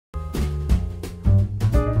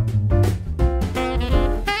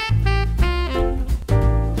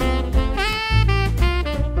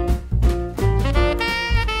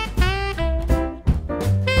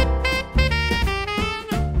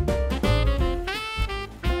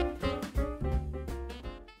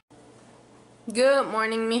Good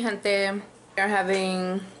morning, mi gente. We are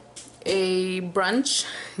having a brunch.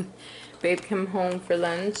 Babe came home for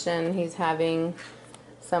lunch and he's having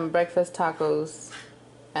some breakfast tacos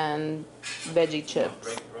and veggie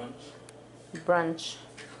chips. Brunch.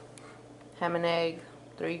 Ham and egg,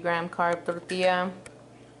 3-gram carb tortilla. And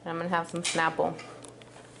I'm gonna have some Snapple.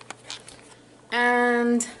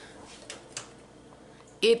 And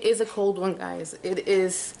it is a cold one, guys. It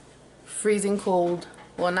is freezing cold.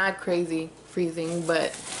 Well, not crazy freezing, but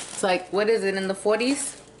it's like, what is it, in the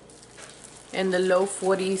 40s? In the low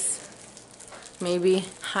 40s, maybe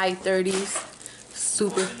high 30s.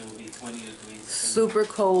 Super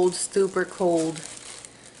cold, super cold.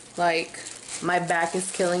 Like, my back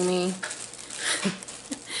is killing me.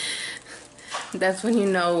 That's when you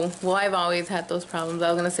know. Well, I've always had those problems. I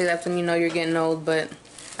was gonna say that's when you know you're getting old, but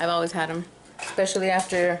I've always had them, especially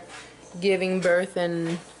after giving birth.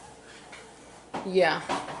 And yeah,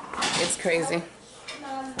 it's crazy.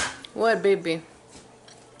 What, baby?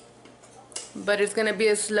 But it's gonna be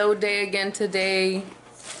a slow day again today.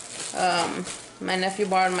 My nephew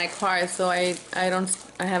borrowed my car, so I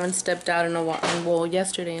haven't stepped out in a while. Well,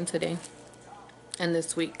 yesterday and today and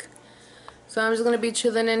this week. So I'm just gonna be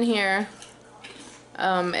chilling in here,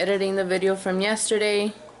 editing the video from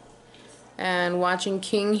yesterday and watching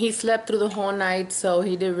King. He slept through the whole night, so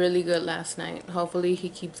he did really good last night. Hopefully he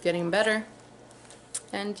keeps getting better.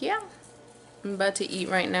 And yeah, I'm about to eat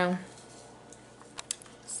right now.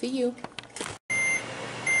 See you.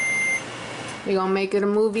 We gonna make it a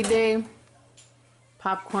movie day.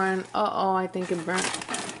 Popcorn. Uh-oh, I think it burnt.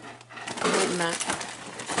 I hope not.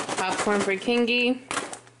 Popcorn for Kingy.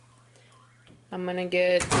 I'm gonna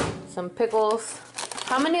get some pickles.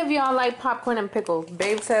 How many of y'all like popcorn and pickles?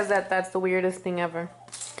 Babe says that that's the weirdest thing ever.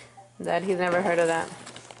 That he's never heard of that.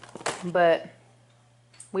 But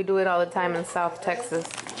we do it all the time in South Texas.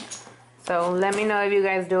 So let me know if you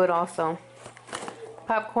guys do it also.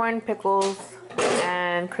 Popcorn, pickles,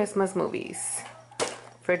 and Christmas movies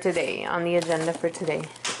for today, on the agenda for today.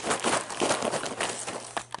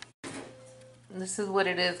 This is what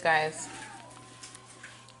it is, guys.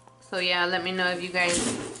 So yeah, let me know if you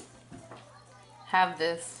guys have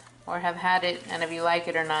this or have had it, and if you like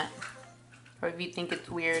it or not, or if you think it's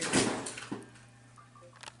weird.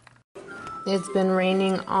 It's been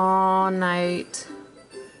raining all night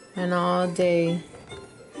and all day.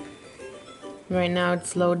 Right now it's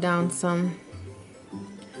slowed down some,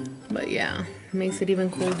 but yeah, makes it even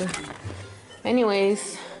colder.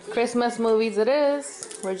 Anyways, Christmas movies it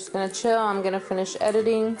is. We're just gonna chill. I'm gonna finish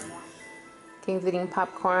editing. King's eating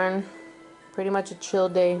popcorn. Pretty much a chill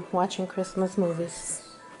day watching Christmas movies.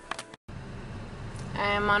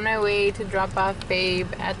 I'm on my way to drop off Babe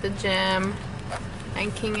at the gym,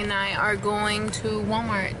 and King and I are going to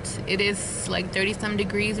Walmart. It is like 30-some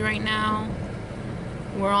degrees right now.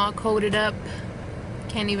 We're all coated up.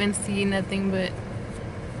 Can't even see nothing but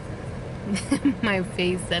my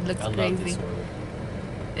face. That looks crazy.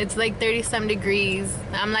 It's like 30-some degrees.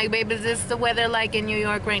 I'm like, babe, is this the weather like in New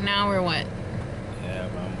York right now or what? Yeah,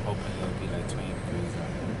 but I'm hoping it'll be like 20 degrees out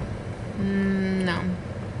here. No.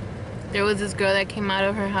 There was this girl that came out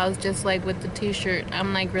of her house just like with the t-shirt.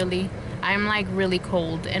 I'm like, really? I'm like really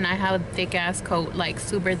cold, and I have a thick ass coat, like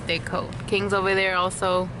super thick coat. King's over there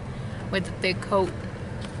also with a thick coat.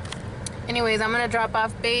 Anyways, I'm gonna drop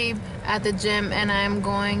off Babe at the gym, and I'm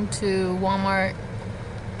going to Walmart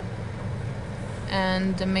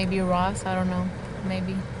and maybe Ross. I don't know,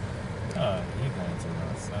 maybe. You're going to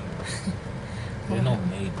Ross. There's no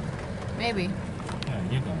maybe. Maybe. Yeah,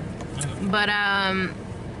 you're going. But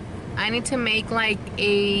I need to make like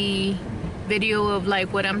a video of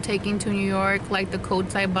like what I'm taking to New York, like the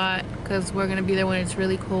coats I bought, because we're gonna be there when it's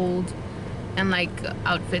really cold, and like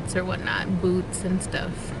outfits or whatnot, boots and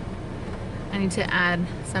stuff. I need to add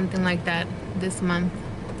something like that this month.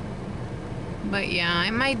 But yeah, I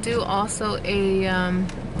might do also a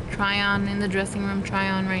try on in the dressing room, try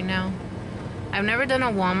on right now. I've never done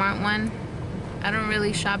a Walmart one. I don't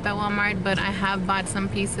really shop at Walmart, but I have bought some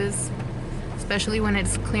pieces, especially when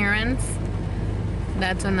it's clearance.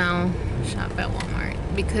 That's when I'll shop at Walmart,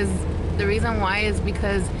 because the reason why is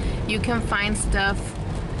because you can find stuff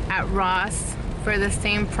at Ross for the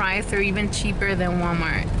same price or even cheaper than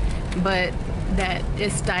Walmart, but that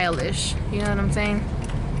is stylish, you know what I'm saying?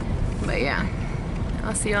 But yeah,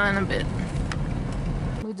 I'll see y'all in a bit.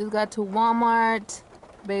 We just got to Walmart.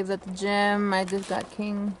 Babe's at the gym. I just got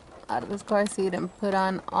King out of his car seat and put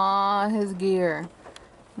on all his gear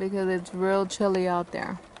because it's real chilly out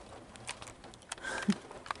there.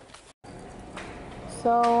 So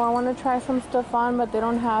I want to try some stuff on, but they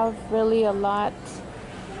don't have really a lot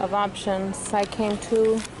of options. I came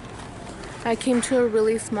to I came to a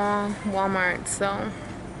really small Walmart, so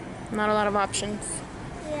not a lot of options.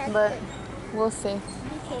 Yeah, but we'll see. You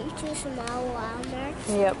came to a small Walmart?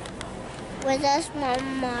 Yep. Where does my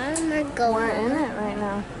mom go? We're in it right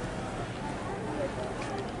now.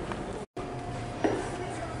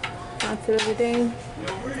 That's it every day.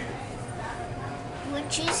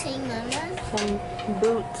 What'd you say, Mama? Some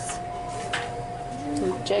boots,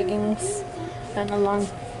 some jeggings, and a long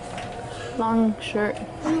shirt.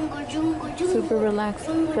 Super relaxed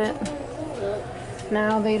fit.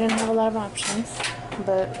 Now they didn't have a lot of options,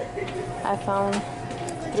 but I found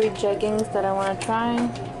 3 jeggings that I want to try.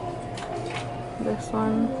 This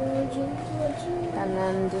one, and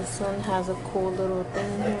then this one has a cool little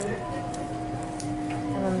thing here,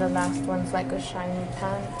 and then the last one's like a shiny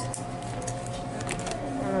pant,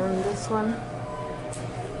 and then this one,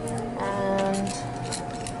 and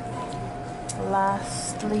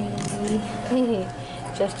lastly,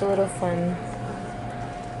 just a little fun.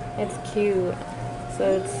 It's cute. So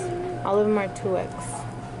it's all of them are 2X.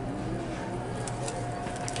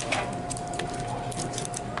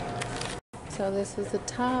 So this is the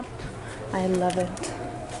top. I love it.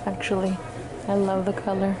 Actually, I love the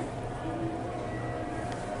color.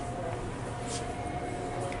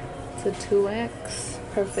 It's a 2X,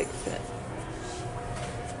 perfect fit.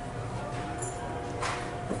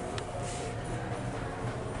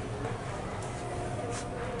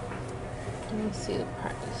 Let me see the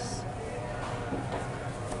price.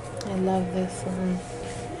 I love this one.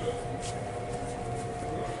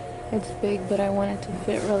 It's big, but I want it to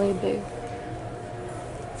fit really big.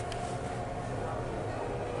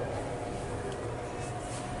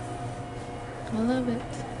 I love it.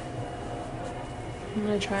 I'm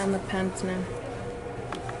gonna try on the pants now.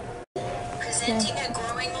 Okay.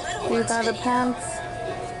 These are the pants.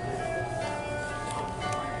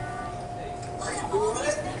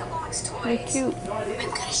 They're cute.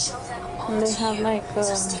 And they have like a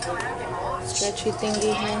stretchy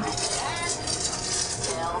thingy here.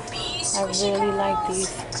 I really like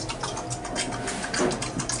these.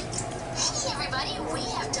 Hey everybody, we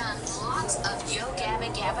have done lots of Yo Gabba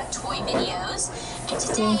Gabba toy videos, and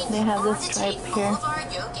today See, they have we're this going to stripe take here, all of our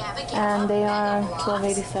Yo Gabba Gabba and they are Lego blocks.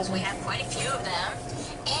 $12.87. We have quite a few of them,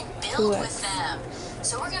 and build 2X. with them.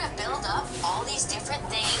 So we're going to build up all these different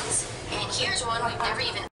things, and here's one we've never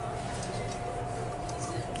even...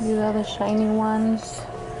 These are the shiny ones,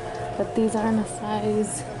 but these are in a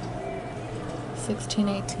size 16,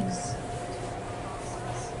 18.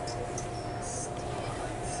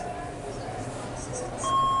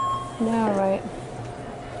 They're alright.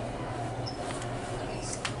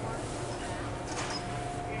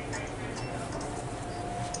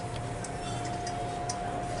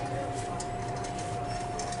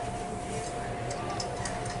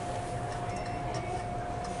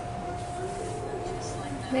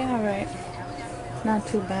 They're alright. Not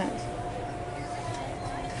too bad.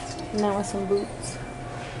 Now with some boots.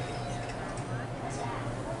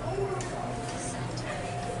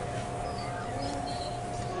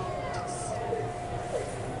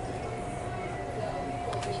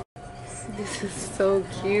 This is so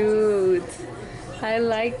cute. I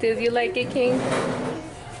like this. You like it, King?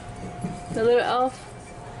 The little elf?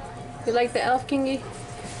 You like the elf, Kingy?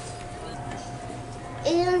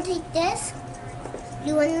 You want to take this?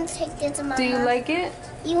 You want to take this, Mama? Do you like it?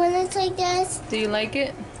 You want to take this? Do you like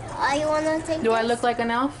it? You want to take this? Do I look like an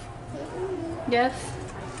elf? Yes?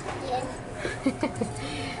 Yes.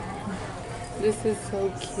 This is so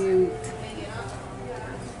cute.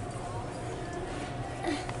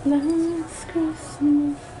 Last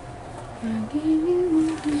Christmas, I gave you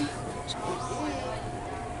my...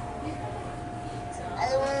 I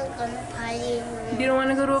don't want to go to a party. You don't want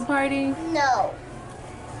to go to a party? No.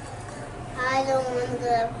 I don't want to go to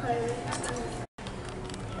a party.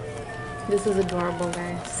 This is adorable,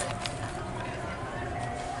 guys.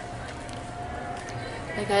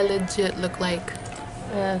 Like, I legit look like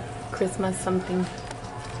Christmas something.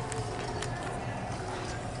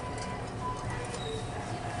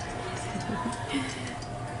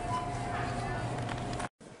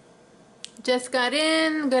 Just got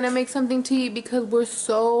in, gonna make something to eat because we're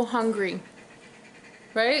so hungry.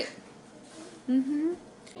 Right? Mm-hmm.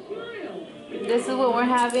 This is what we're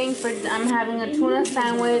having. I'm having a tuna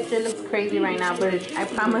sandwich. It looks crazy right now, but I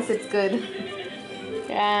promise it's good.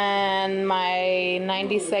 And my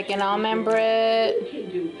 90-second almond bread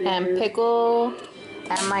and pickle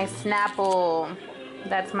and my Snapple.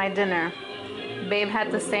 That's my dinner. Babe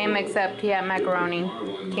had the same except he had macaroni.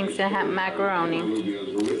 Kingston had macaroni.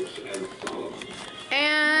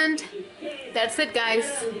 And that's it,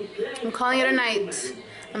 guys. I'm calling it a night.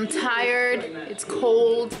 I'm tired, it's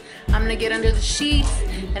cold. I'm gonna get under the sheets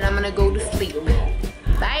and I'm gonna go to sleep.